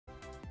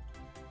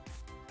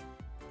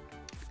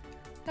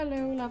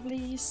Hello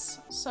lovelies!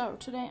 So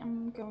today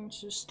I'm going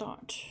to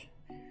start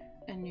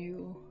a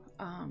new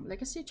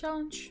legacy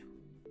challenge.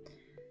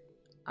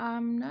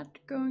 I'm not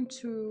going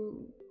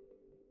to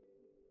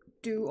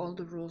do all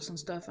the rules and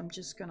stuff, I'm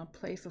just gonna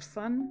play for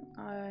fun.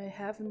 I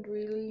haven't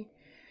really...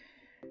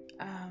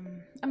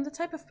 I'm the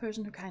type of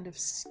person who kind of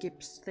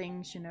skips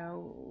things, you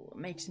know,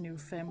 makes a new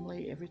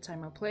family every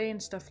time I play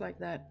and stuff like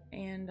that.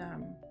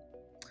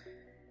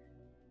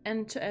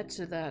 And to add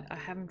to that, I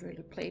haven't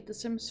really played The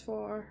Sims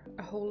for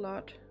a whole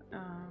lot.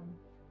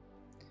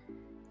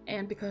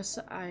 And because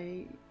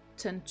I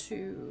tend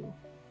to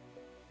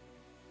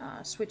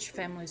switch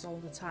families all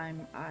the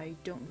time, I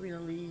don't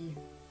really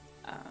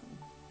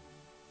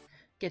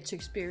get to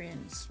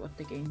experience what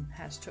the game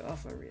has to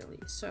offer, really.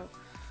 So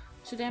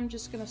today I'm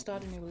just gonna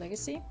start a new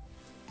legacy.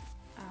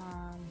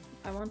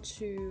 I want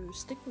to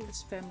stick with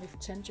this family for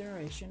 10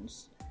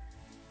 generations,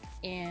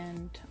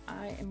 and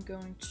I am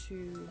going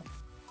to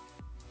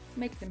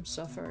make them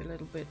suffer a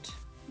little bit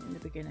in the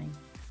beginning.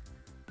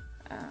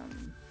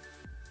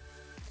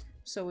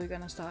 So we're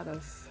gonna start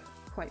off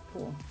quite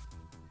poor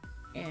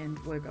and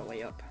work our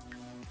way up.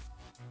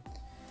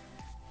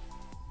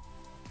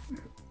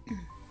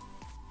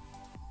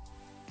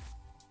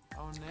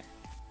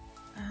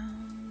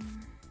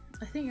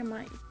 I think I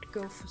might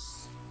go for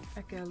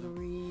a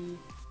gallery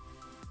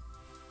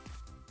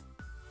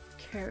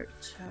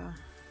character.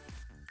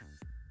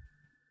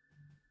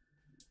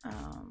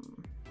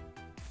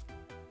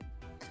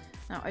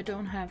 Now I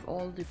don't have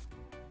all the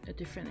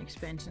different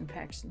expansion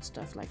packs and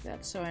stuff like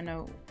that, so I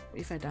know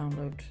if I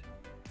download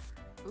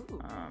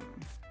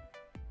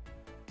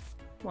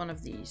one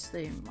of these,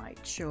 they might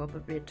show up a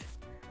bit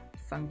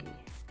funky.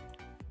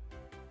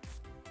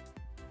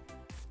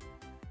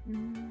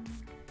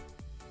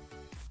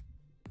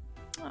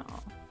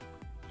 Oh,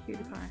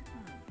 cutie pie.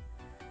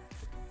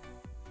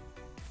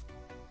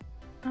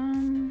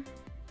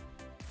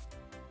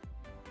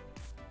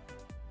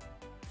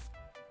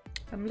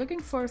 I'm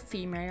looking for a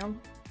female.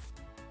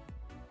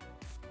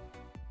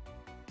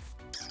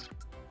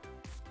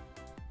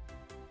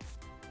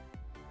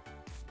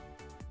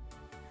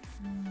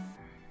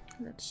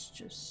 Let's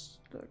just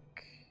look.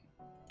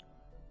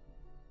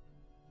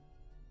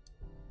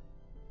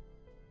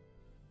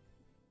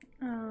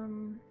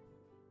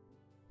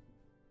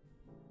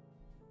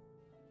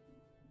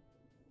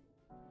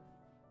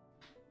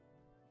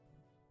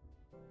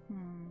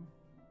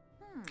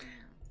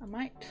 I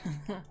might.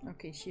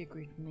 Okay, she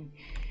agreed with me.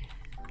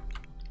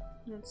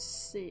 Let's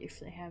see if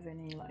they have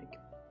any like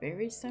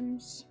berry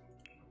sims.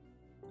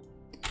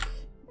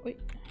 Wait.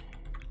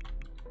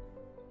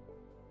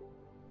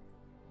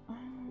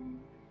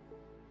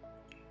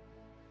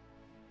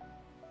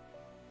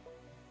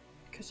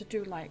 Because I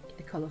do like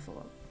the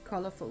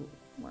colorful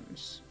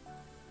ones.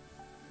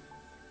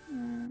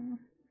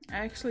 I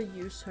actually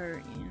use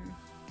her in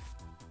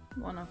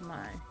one of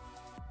my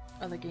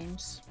other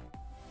games,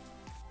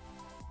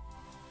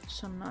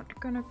 so I'm not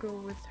gonna go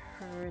with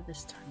her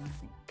this time, I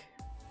think.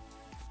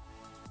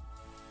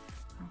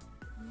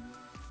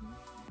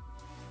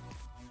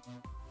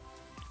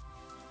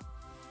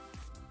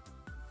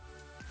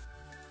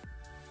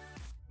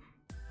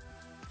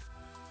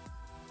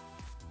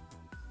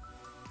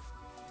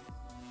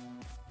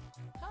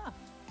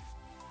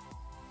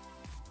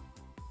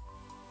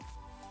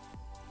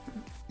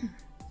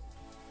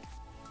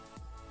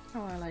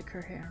 Oh, I like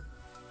her hair.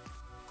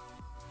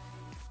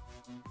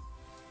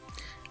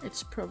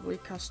 It's probably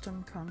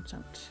custom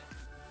content.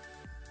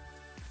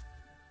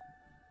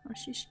 Oh,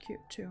 she's cute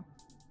too.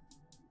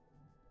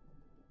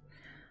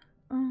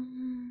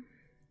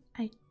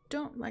 I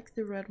don't like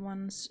the red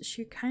ones.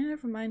 She kind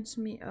of reminds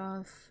me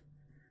of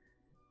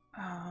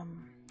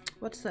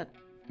what's that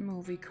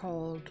movie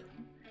called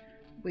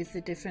with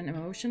the different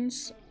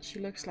emotions? She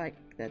looks like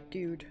that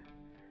dude,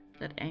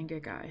 that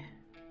anger guy.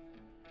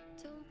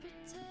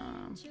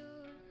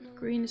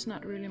 Green is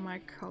not really my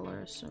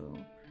color, so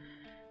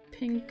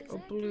pink or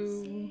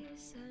blue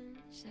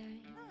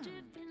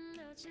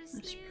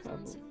is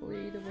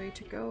probably the way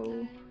to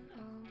go.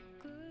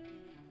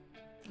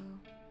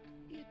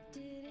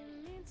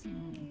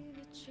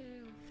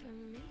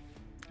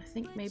 I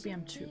think maybe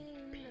I'm too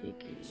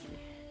picky.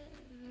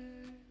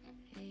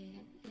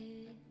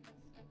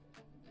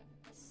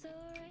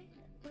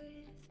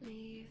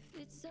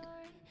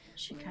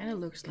 She kind of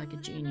looks like a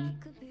genie.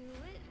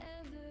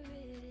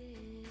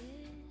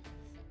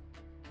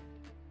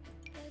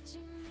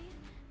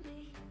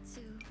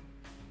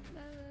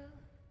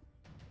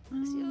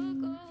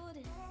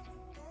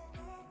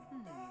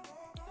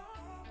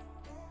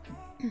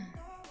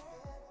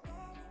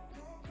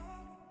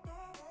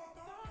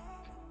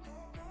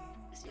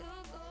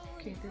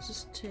 Okay, this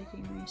is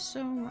taking me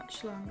so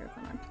much longer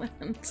than I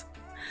planned.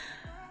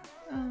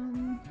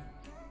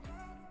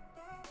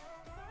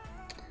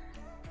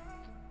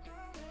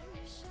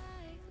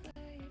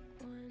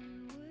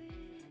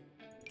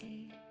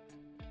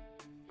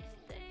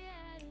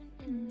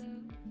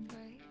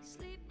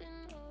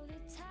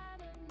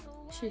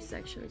 She's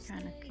actually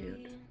kind of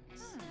cute.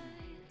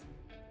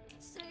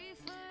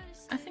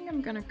 I think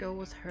I'm gonna go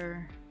with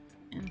her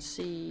and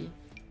see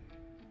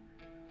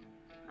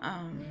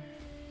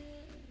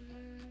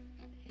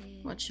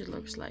what she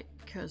looks like,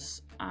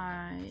 because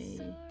I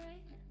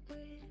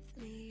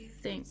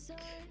think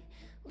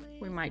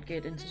we might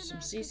get into some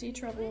CC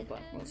trouble,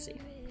 but we'll see.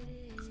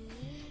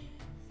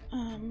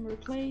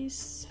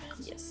 Replace,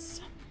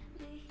 yes.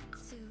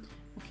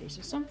 Okay,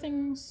 so some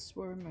things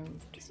were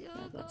removed.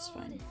 That's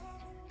fine.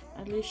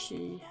 At least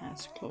she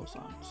has clothes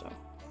on, so.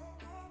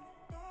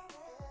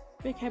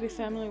 Big happy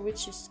family,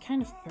 which is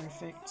kind of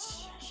perfect.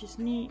 She's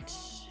neat,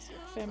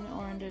 family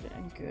oriented,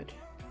 and good.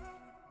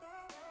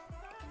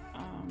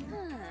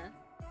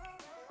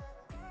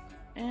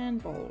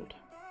 And bold.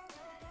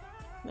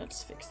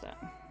 Let's fix that.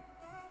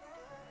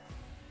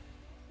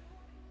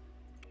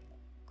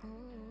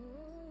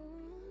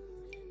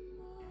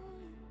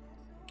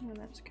 Oh,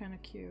 that's kind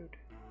of cute.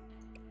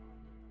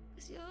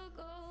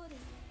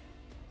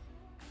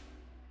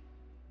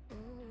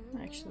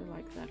 I actually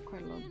like that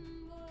quite a lot.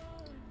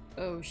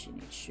 Oh, she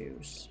needs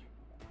shoes.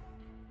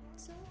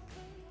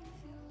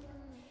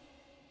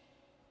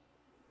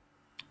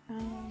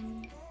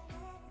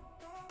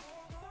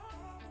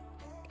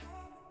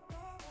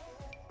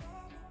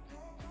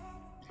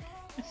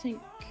 I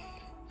think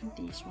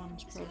these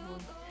ones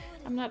probably.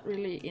 I'm not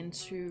really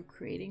into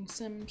creating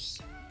Sims.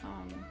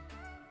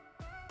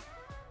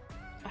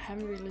 I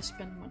haven't really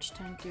spent much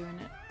time doing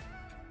it.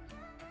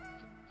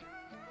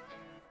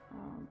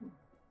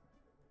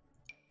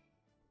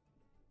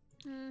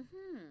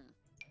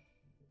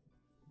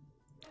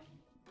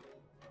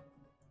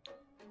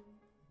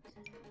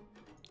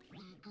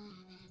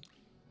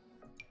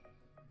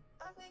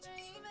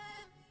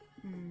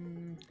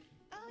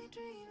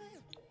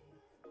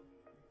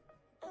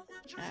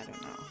 I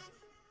don't know.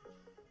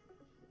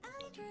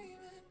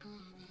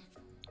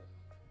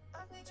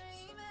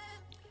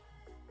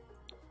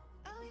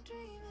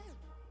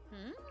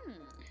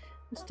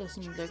 This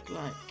doesn't look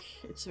like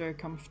it's very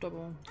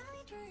comfortable.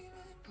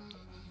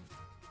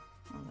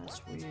 Oh,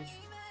 that's weird.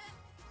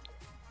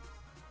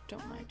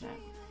 Don't like that.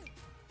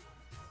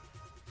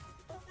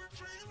 I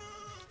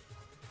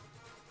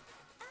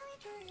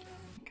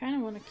kind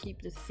of want to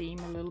keep the theme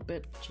a little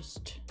bit,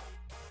 just...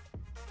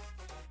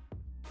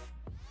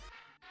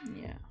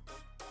 yeah.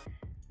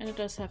 And it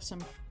does have some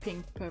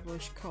pink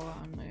purplish color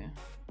on the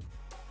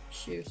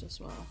shoes as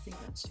well. I think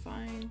that's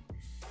fine.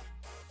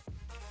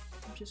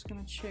 I'm just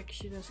gonna check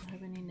she doesn't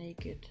have any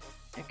naked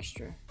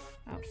extra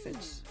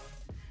outfits.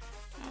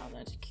 Oh,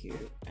 that's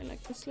cute. I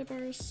like the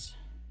slippers.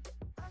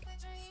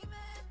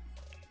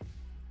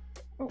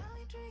 Oh.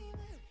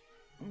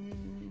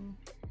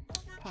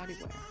 Party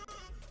wear.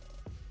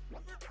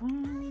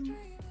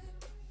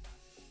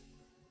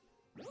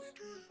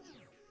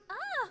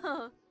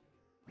 Oh!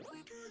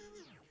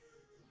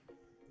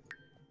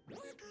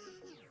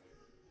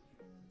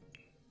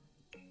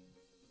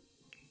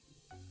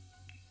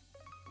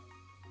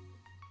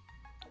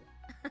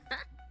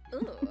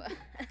 Ooh.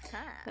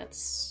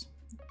 That's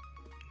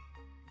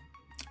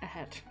a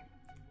hat.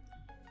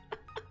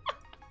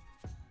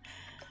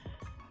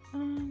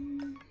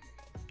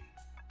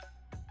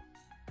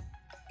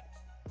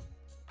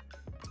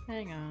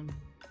 Hang on.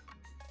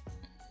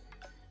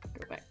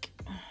 Go back.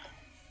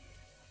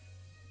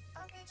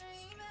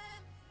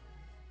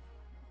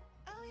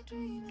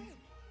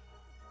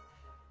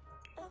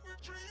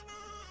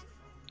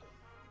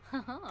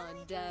 Oh,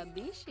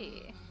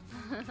 Dabishi.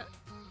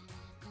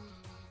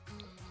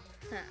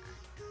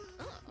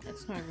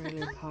 That's not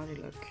really a party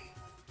look.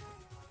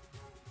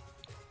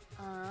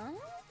 I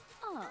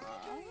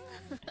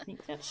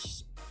think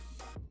that's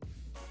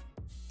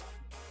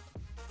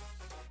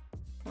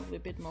probably a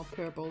bit more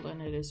purple than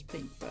it is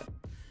pink, but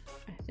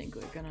I think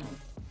we're gonna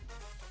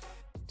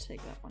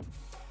take that one.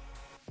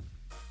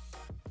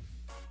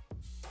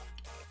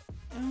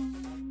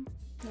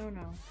 No.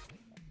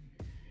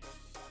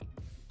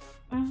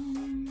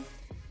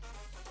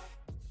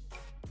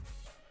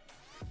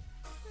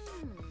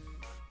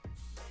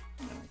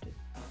 No, I did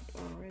that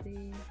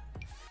already.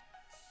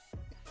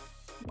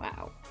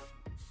 Wow.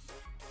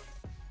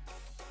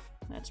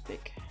 That's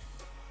big.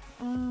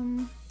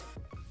 Yeah,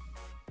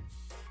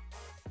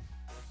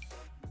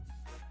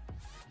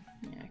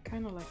 I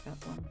kind of like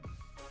that one.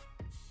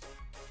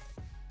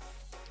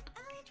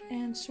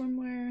 And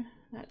swimwear,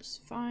 that's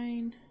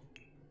fine.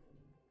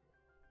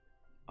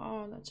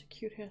 Oh, that's a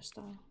cute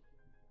hairstyle.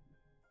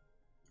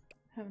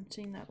 Haven't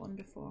seen that one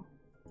before.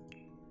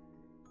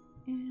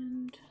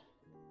 And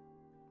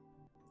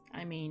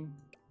I mean,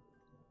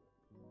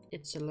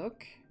 it's a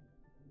look.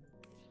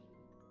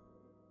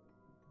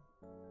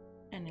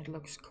 And it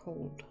looks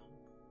cold.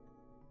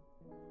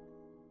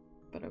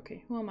 But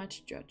okay, who am I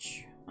to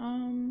judge?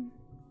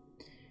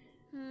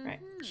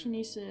 Right, she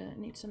needs a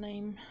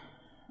name.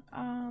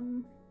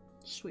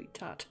 Sweet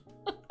Tart.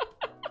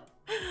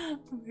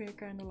 Okay, I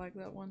kinda like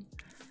that one.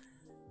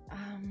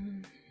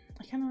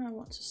 I kinda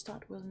want to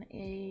start with an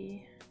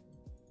A.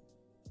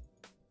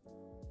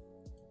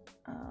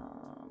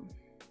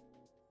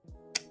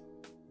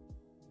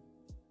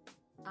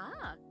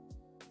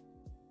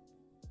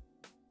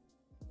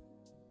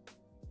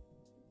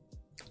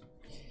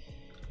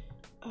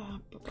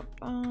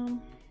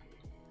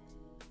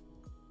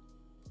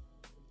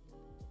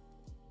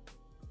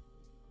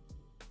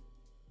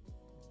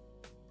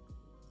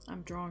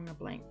 I'm drawing a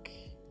blank.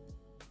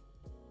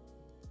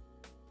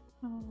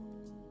 I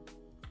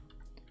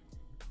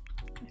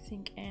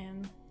think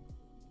Anne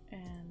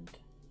and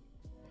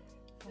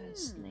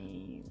last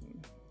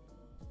name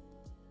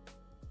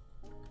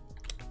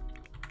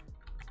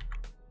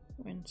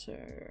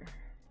Winter.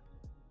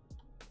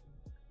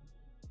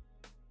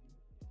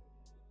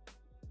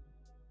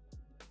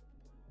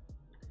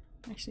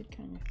 Actually,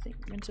 kind of think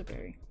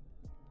Winterberry.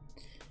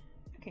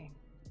 Okay.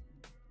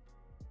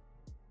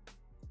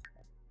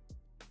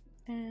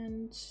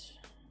 And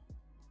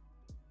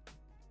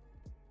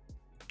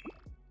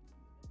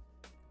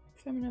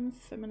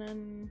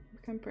feminine,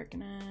 become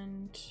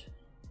pregnant.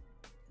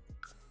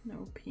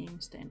 No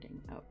peeing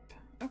standing up.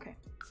 Okay.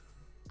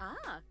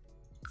 Ah.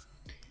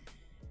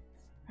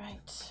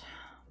 Right.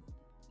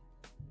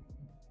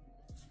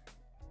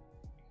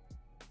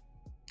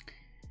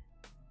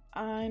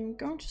 I'm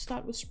going to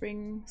start with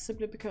spring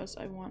simply because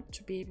I want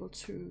to be able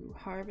to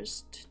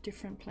harvest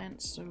different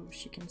plants so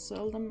she can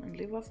sell them and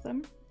live off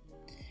them.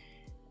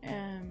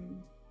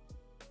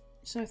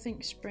 So I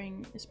think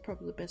spring is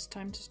probably the best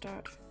time to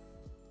start.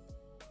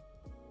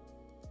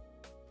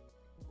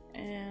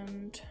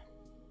 And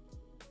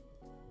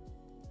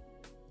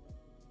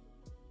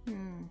I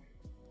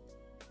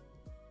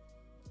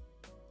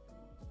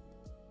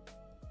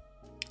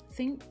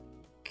think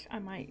I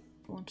might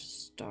want to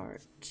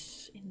start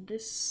in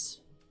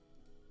this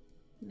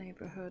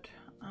neighborhood.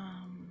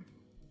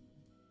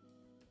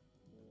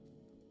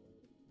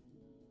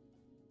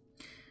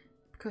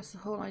 Because the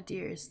whole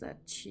idea is that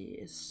she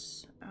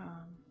is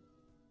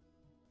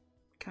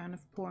kind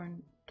of poor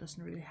and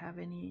doesn't really have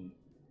any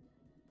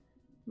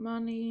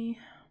money.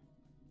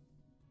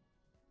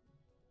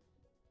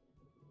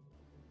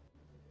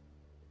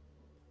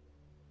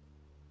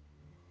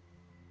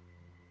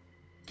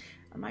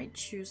 I might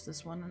choose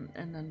this one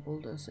and then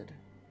bulldoze it.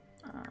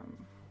 I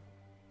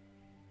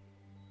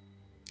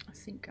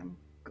think I'm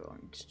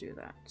going to do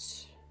that.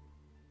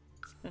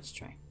 Let's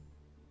try.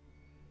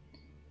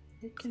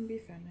 It can be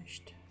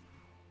finished.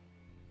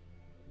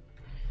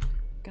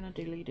 Gonna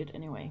delete it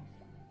anyway.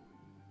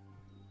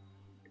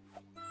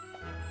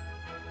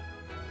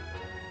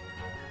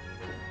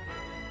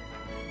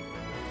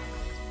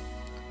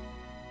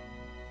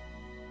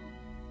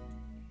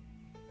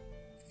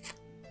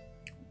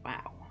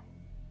 Wow.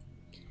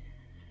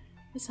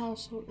 This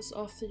household is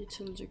off the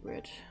utility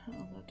grid.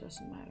 Oh, that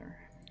doesn't matter.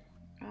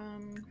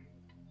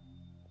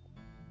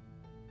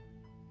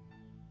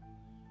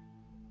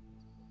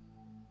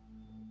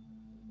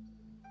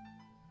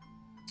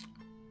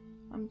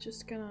 I'm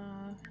just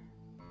gonna...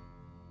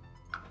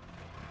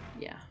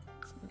 Yeah,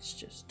 let's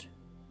just...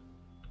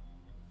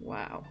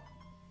 Wow.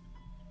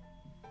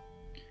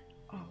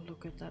 Oh,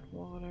 look at that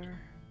water.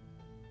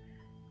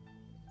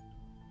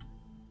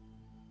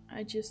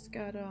 I just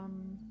got,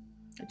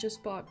 I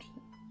just bought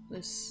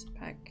this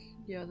pack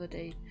the other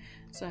day,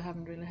 so I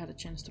haven't really had a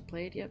chance to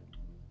play it yet.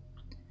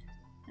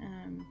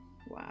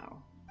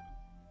 Wow.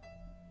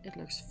 It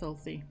looks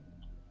filthy.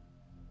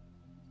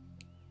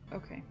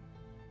 Okay.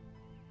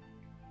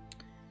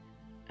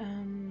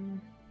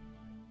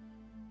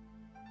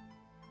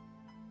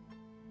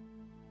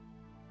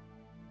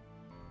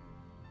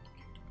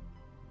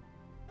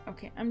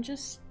 Okay, I'm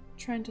just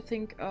trying to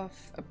think of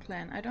a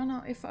plan. I don't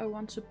know if I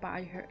want to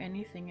buy her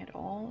anything at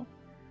all,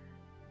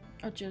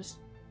 or just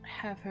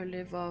have her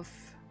live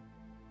off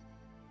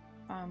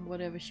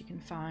whatever she can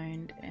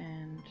find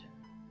and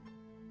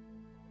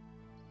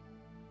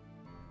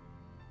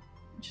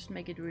just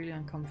make it really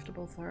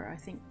uncomfortable for her. I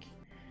think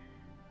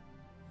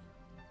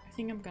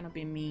I'm gonna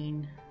be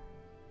mean.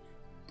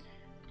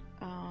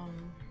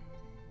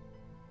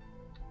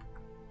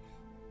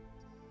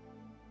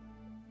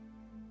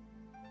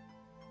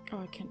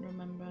 Oh, I can't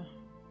remember.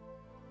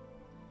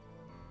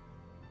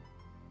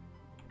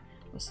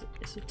 Is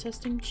it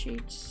testing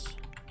cheats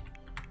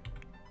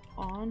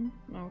on?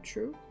 No,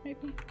 true,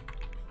 maybe?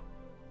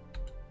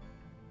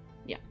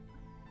 Yeah.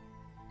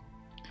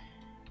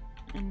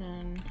 And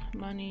then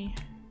money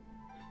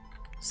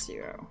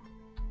 0.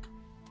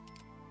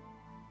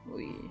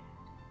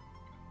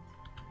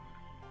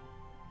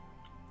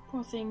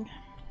 Poor thing.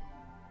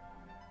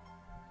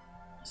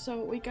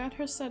 So we got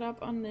her set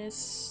up on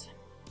this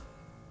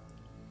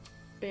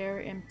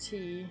bare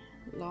empty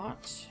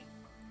lot.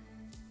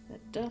 There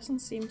doesn't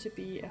seem to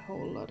be a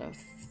whole lot of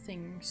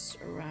things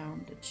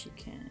around that she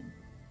can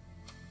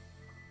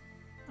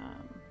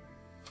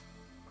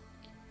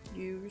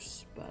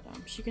use, but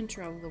she can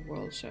travel the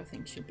world, so I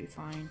think she'll be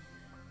fine.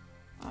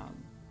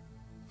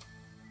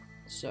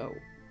 So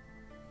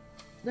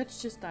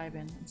let's just dive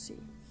in and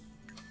see.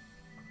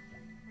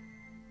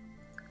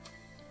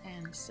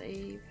 And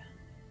save.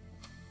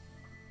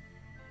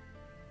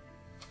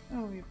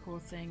 Oh, you poor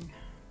thing.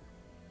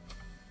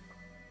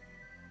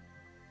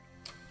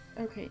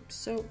 Okay,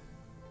 so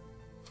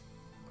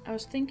I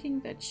was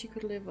thinking that she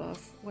could live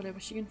off whatever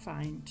she can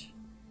find,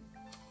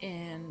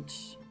 and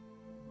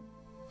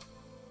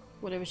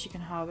whatever she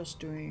can harvest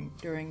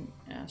during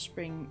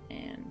spring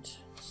and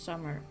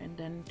summer, and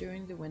then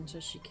during the winter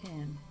she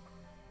can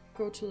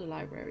go to the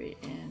library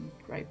and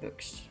write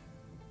books.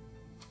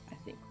 I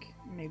think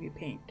maybe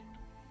paint.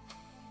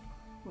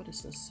 What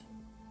is this?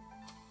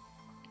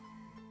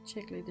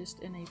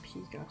 Checklist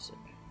NAP gossip.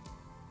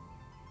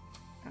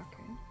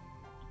 Okay.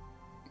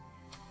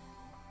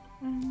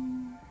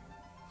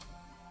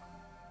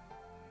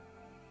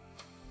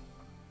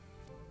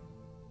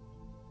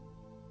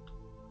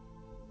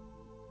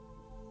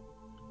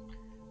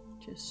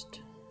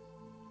 Just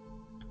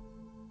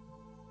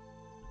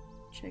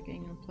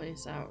checking the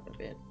place out a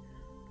bit.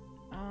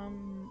 I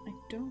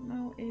don't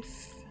know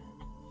if...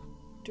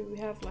 Do we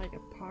have like a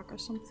park or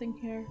something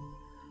here?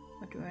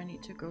 Or do I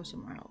need to go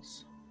somewhere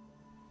else?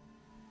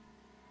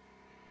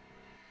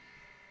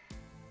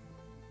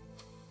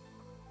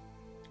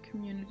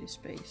 Community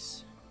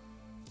space.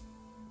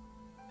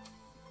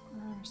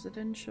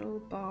 Residential,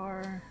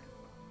 bar,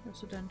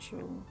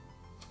 residential,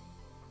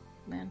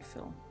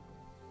 landfill.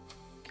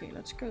 Okay,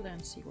 let's go there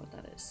and see what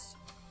that is.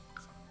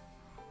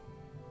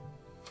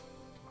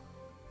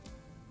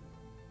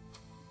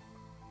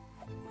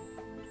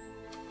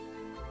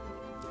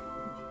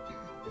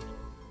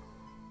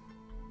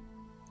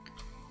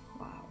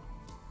 Wow.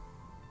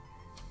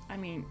 I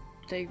mean,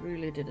 they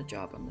really did a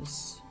job on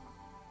this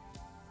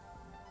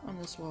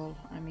wall.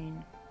 I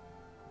mean,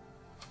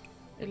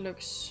 it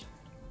looks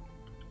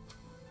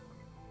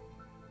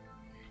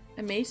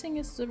amazing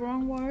is the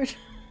wrong word.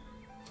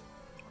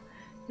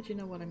 But you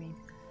know what I mean.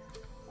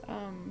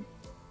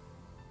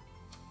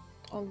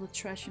 All the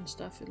trash and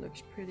stuff, it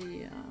looks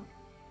pretty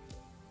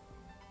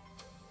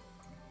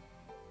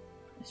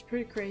it's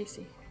pretty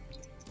crazy.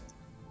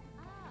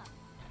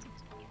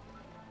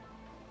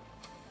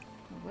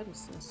 Oh, what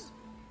is this?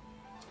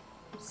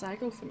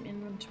 Recycle from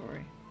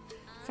inventory.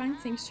 Find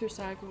things to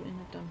recycle in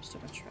a dumpster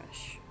or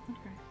trash.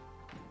 Okay.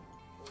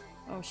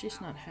 Oh,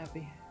 she's not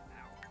happy.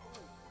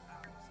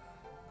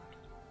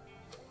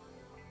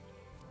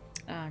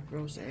 Ah,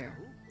 gross air.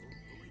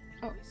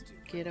 Oh,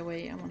 get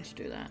away. I want to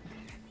do that.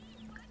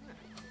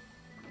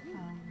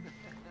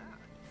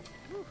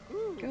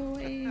 Go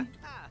away.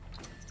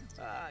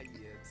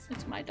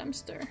 It's my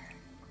dumpster.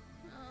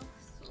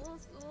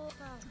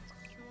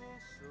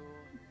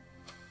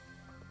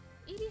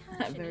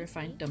 Very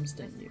fine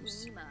dumpster in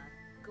use.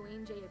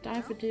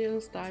 Die for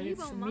deals, die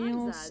for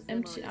meals,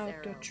 empty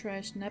outdoor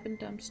trash, nap in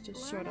dumpster,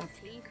 sort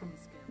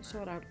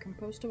out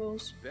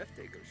compostables.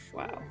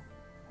 Wow.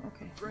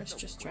 Okay, let's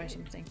just try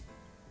something.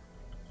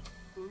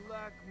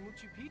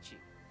 Mucho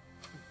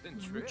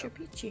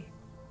Pichi.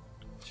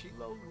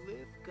 Chilo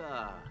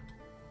Livka.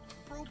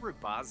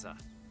 Probribaza.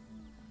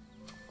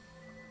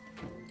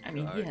 I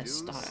mean, he has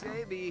style.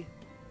 Sebi.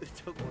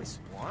 Togoy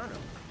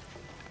Swanum.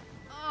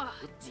 Oh,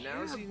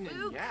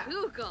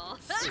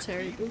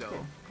 Terry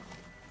Google.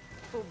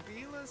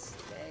 Pobila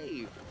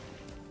Stave.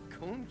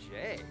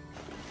 Kunje.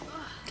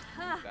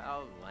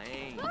 Bao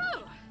Lang.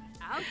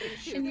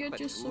 And you're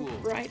just so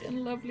bright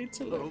and lovely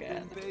to look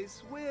at.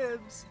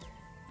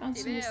 Found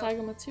some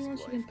recycled materials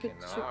you can put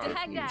to good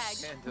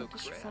use. What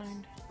did you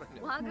find?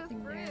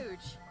 Nothing there.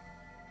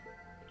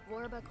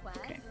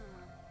 Okay.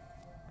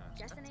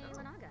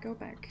 Go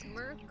back.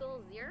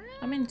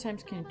 How many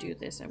times can you do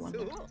this, I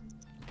wonder?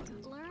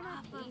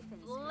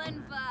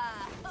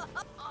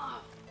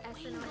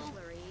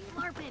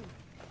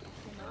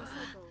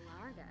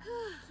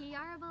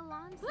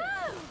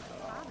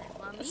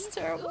 That's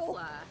terrible.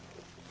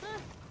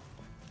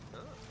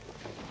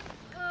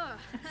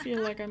 I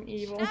feel like I'm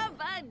evil.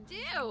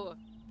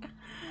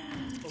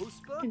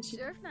 Can she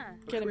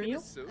get a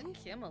meal?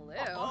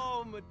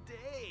 Oh,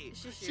 Maday.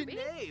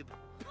 Shanabe.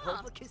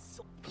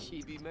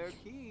 Shibi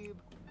Merkib.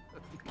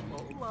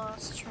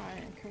 Let's try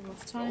a couple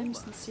of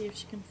times and see if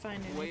she can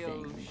find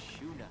anything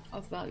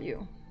of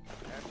value.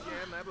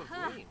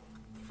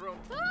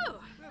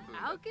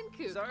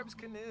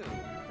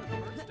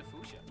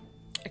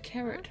 A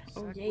carrot.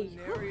 Oh yay.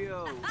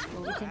 Well,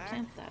 we can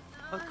plant that.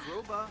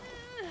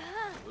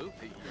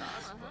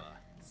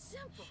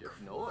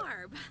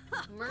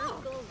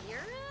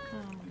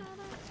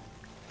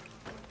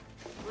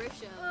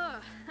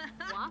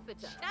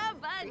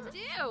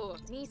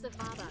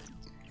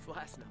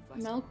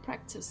 Milk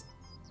practice.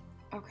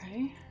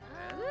 Okay.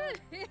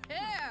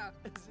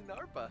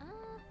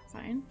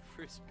 Fine.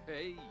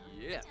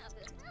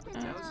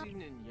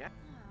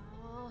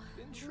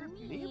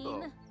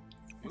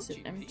 Is it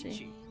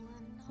empty?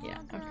 Yeah,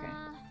 okay.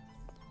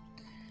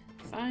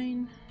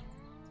 Fine.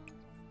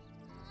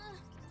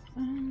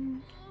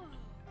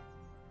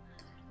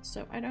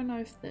 So I don't know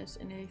if there's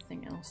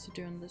anything else to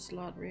do in this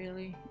lot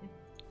really. It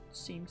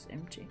seems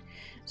empty.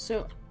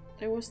 So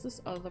there was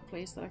this other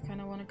place that I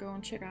kind of want to go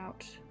and check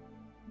out.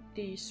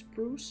 The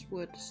Spruce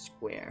Wood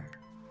Square.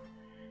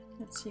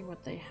 Let's see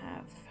what they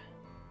have.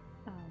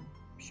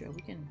 Sure,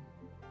 we can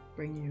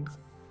bring you.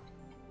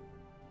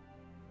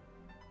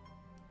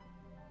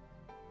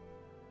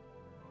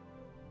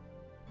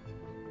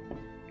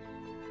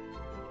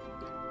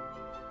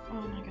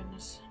 Oh my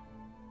goodness.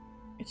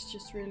 It's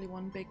just really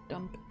one big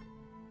dump.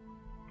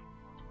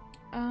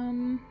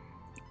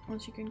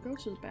 Once you can go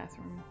to the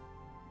bathroom.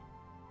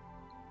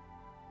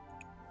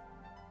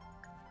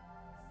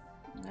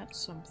 That's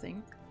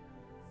something.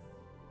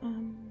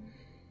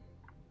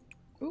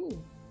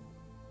 Ooh.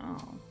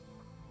 Oh.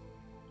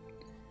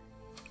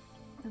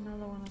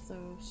 Another one of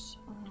those.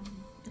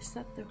 Is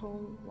that the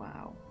whole...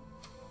 Wow.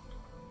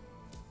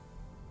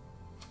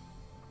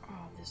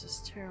 Oh, this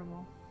is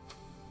terrible.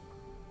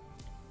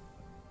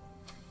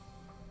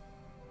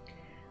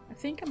 I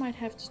think I might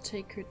have to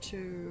take her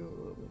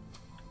to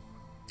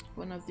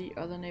one of the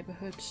other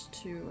neighborhoods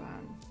to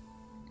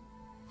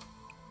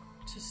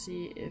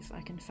see if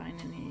I can find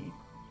any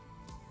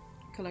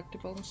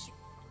collectibles.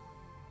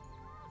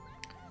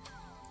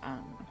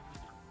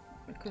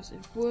 Because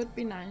it would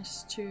be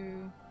nice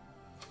to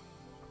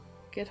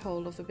get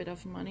hold of a bit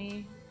of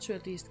money to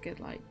at least get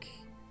like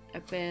a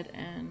bed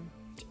and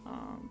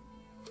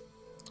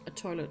a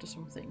toilet or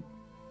something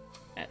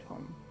at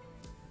home.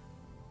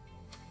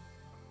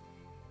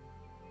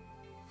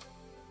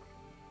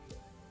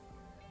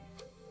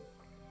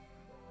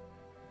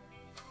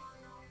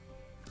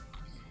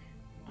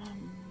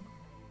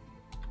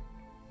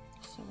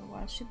 So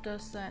while she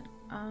does that,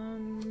 I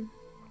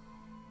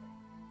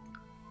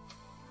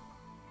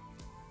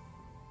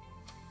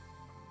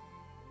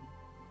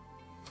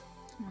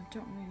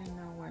don't really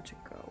know where to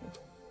go.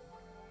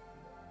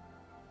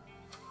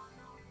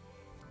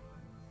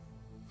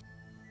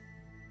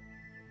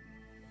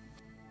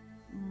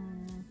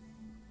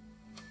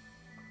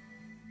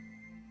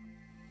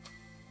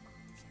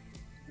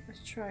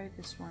 Let's try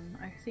this one.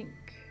 I think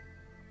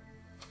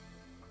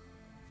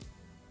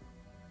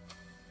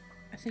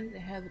they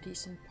have a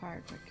decent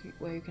part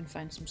where you can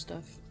find some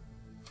stuff.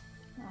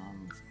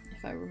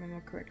 If I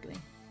remember correctly.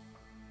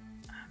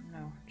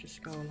 No,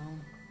 just go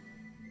along.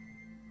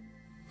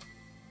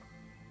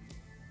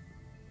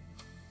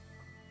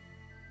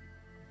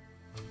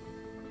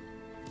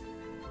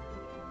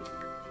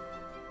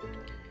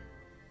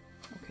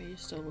 Okay, you're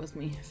still with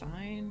me.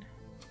 Fine.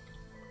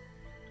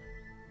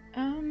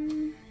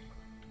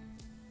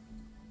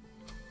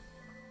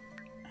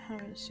 How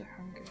is her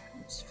hunger?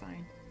 It's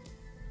fine.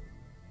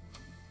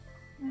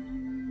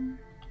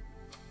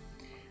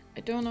 I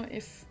don't know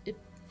if it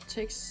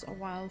takes a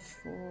while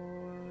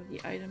for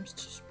the items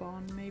to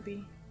spawn,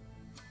 maybe.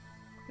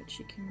 But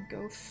she can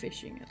go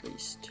fishing at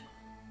least.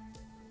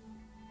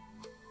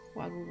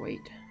 While we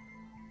wait.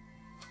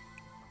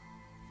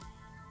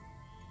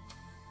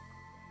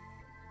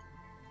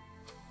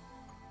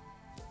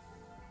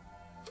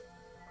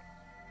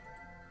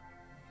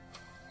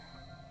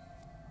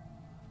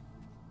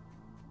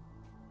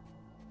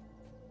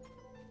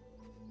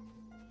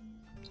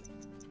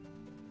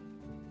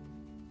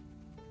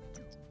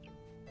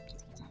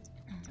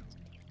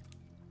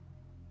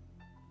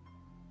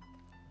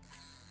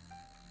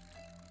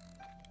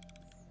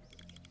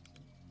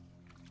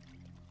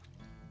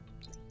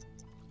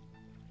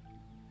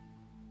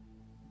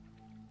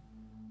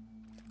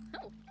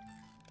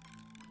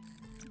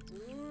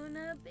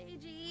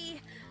 Beiji.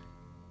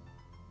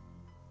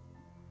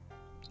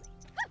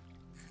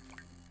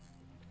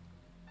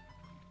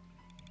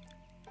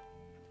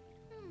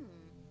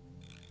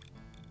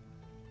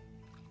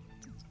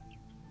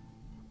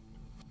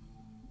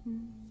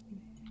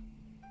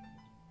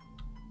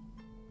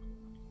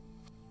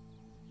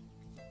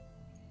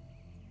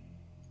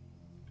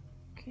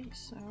 Okay,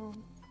 so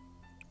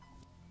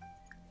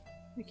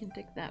we can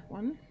take that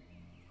one.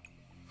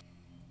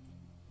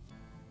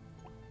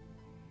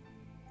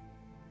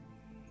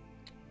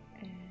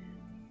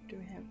 Do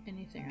we have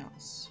anything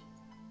else?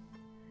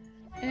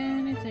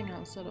 Anything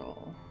else at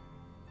all?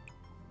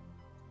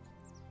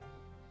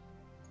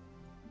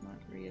 Not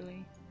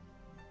really.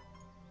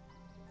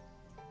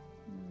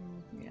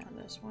 Yeah,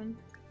 this one.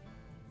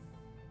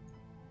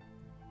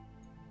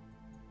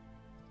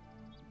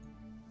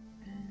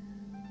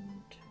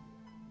 And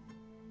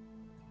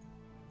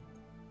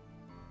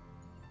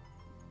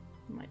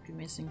might be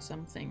missing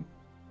something.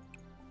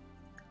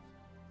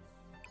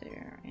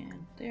 There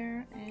and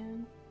there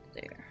and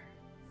there.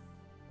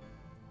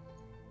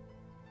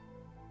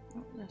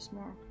 Oh, there's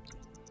more.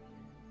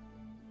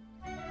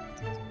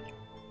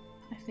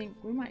 I think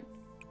we might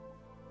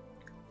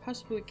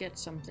possibly get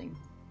something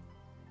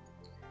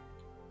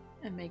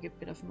and make a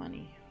bit of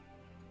money.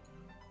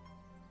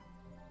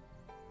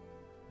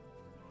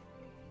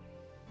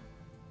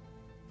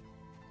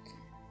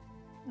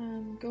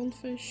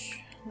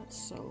 Goldfish, let's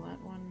sell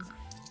that one.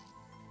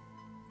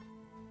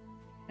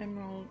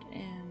 Emerald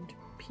and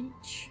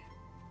peach.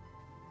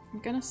 I'm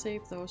gonna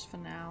save those for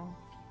now.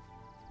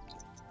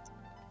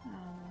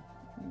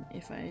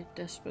 If I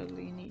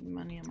desperately need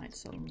money, I might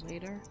sell them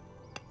later.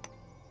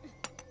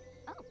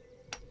 Oh.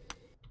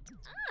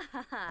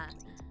 Ah.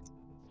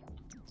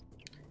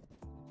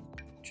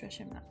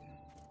 Treasure map.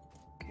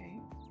 Okay.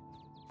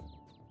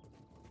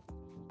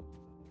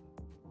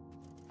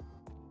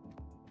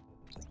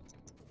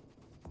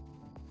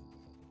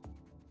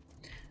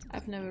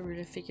 I've never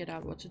really figured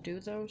out what to do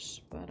those,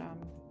 but I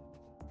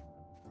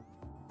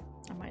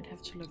might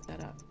have to look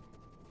that up.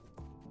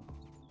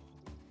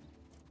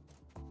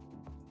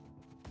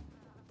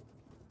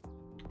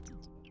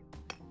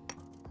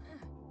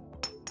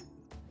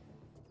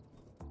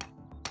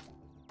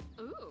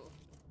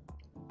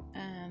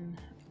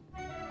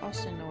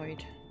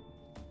 Ossinoid.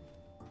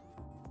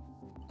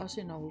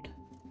 Ossinold.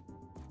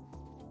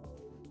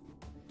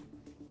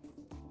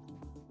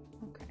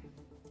 Okay.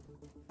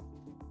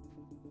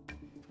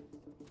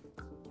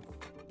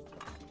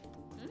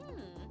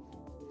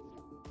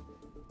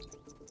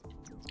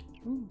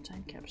 Ooh,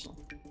 time capsule.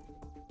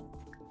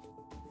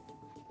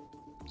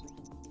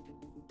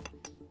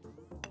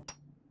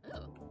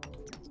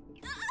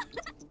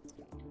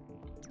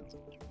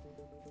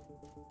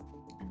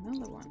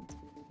 Another one.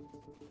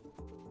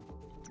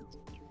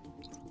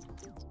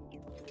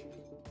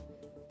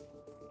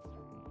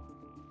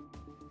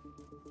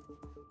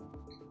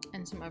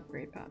 And some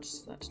upgrade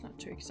parts. That's not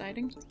too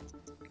exciting.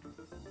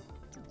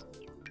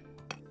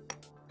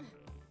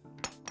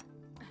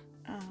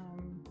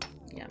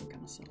 Yeah, I'm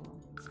gonna sell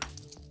them.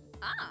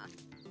 Ah.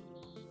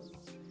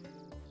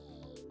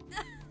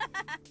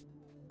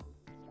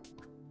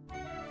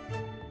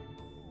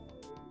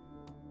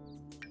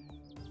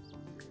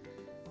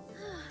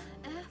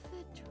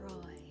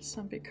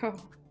 Some big car.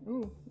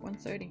 Ooh,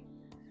 130.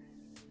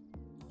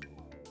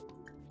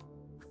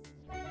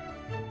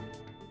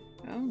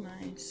 Oh,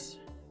 nice.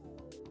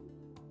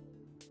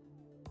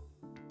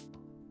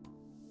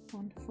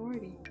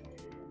 140.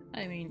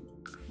 I mean,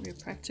 we're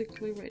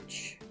practically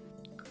rich.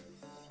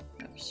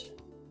 Oops.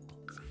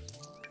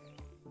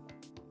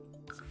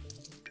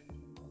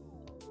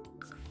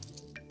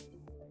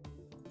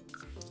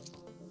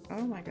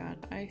 Oh my god,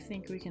 I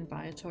think we can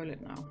buy a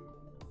toilet now.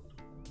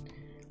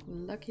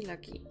 Lucky,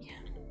 lucky.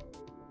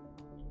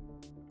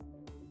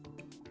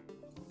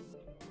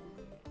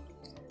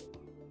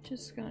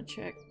 Just gonna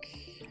check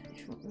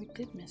if we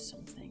did miss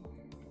something.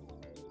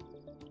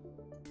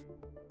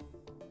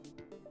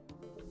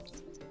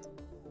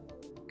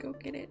 Go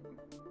get it.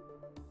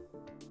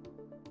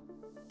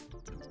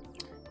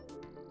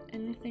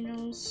 Anything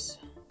else?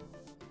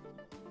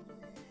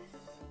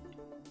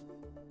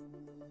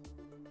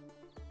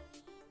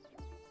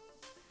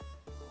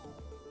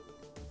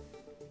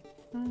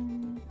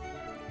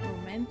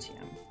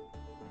 Romantium.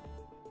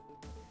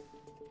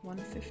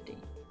 150.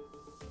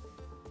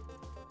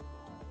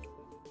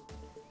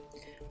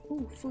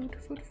 Ooh, food.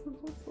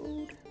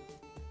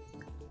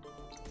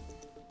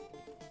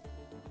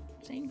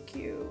 Thank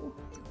you.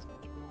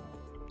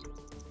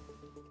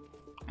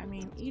 I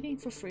mean, eating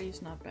for free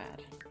is not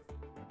bad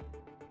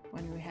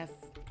when we have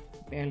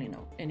barely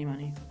any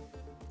money.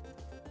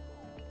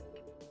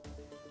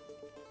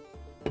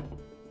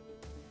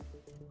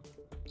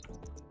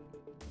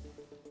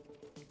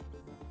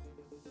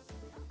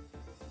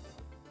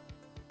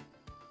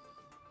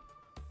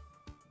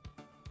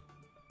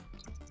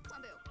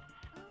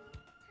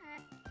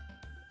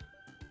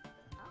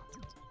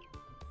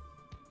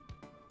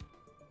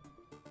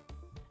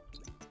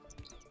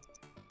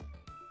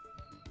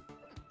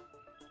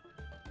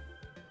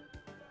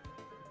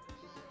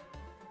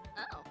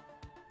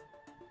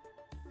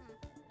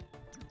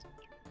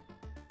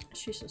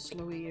 She's a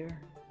slow eater.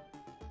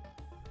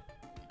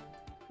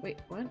 Wait,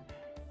 what?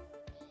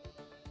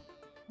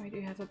 Why do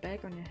you have a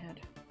bag on your head?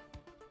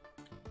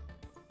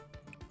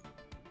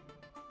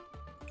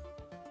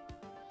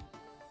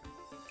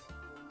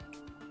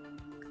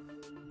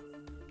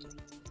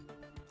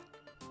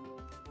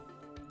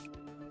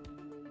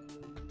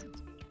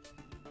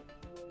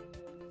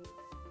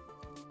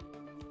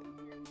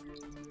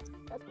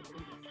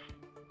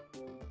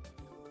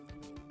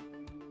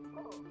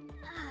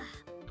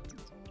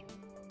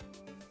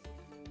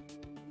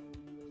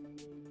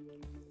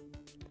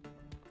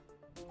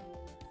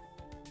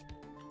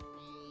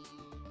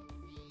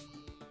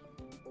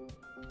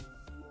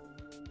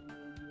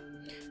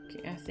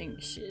 Okay, I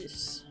think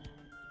she's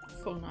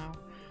full now.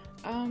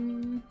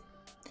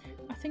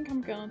 I think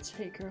I'm gonna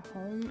take her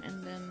home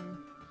and then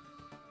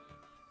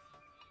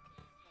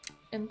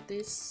end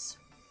this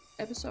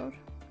episode.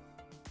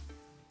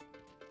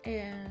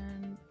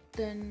 And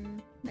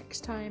then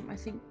next time I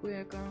think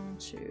we're going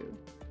to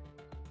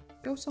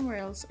go somewhere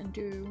else and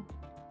do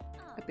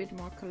a bit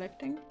more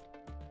collecting.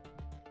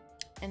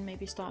 And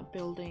maybe start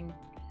building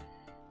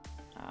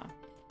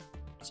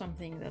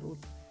something that will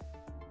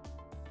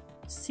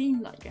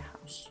seem like a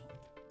house,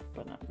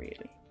 but not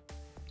really.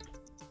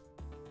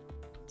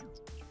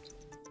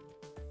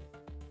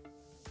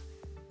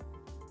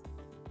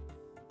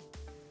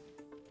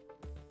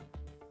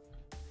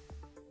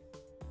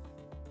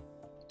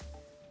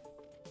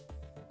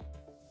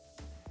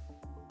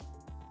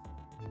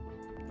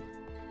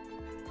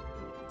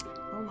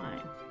 Oh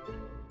my.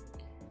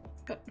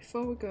 But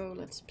before we go,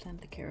 let's plant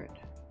the carrot.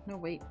 No,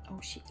 wait. Oh,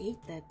 she ate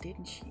that,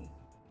 didn't she?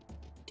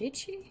 Did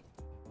she?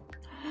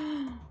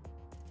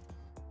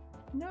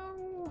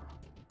 No.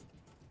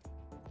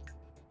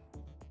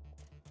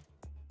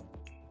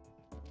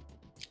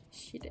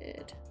 She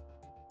did.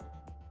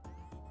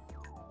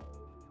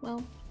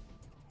 Well,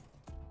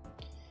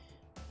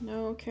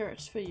 no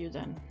carrots for you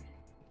then.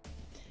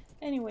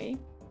 Anyway,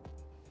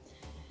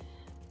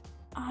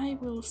 I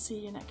will see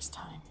you next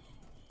time.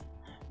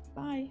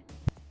 Bye.